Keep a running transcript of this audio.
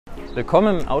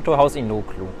Willkommen im Autohaus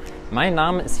Inoglu. Mein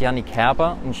Name ist Yannick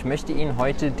Herber und ich möchte Ihnen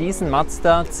heute diesen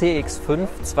Mazda CX-5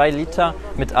 2 Liter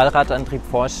mit Allradantrieb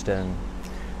vorstellen.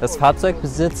 Das Fahrzeug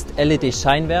besitzt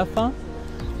LED-Scheinwerfer,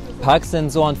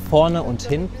 Parksensoren vorne und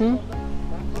hinten,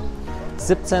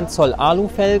 17 Zoll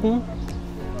Alufelgen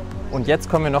und jetzt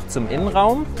kommen wir noch zum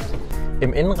Innenraum.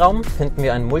 Im Innenraum finden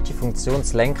wir ein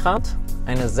Multifunktionslenkrad,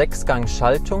 eine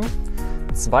 6-Gang-Schaltung,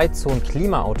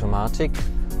 2-Zonen-Klimaautomatik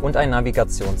und ein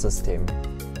Navigationssystem.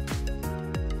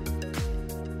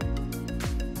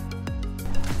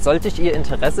 Sollte ich Ihr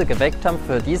Interesse geweckt haben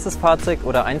für dieses Fahrzeug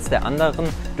oder eins der anderen,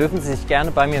 dürfen Sie sich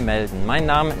gerne bei mir melden. Mein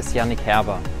Name ist Yannick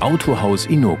Herber. Autohaus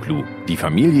Inoglu, die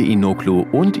Familie Inoglu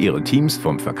und ihre Teams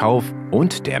vom Verkauf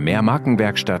und der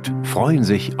Mehrmarkenwerkstatt freuen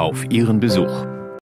sich auf Ihren Besuch.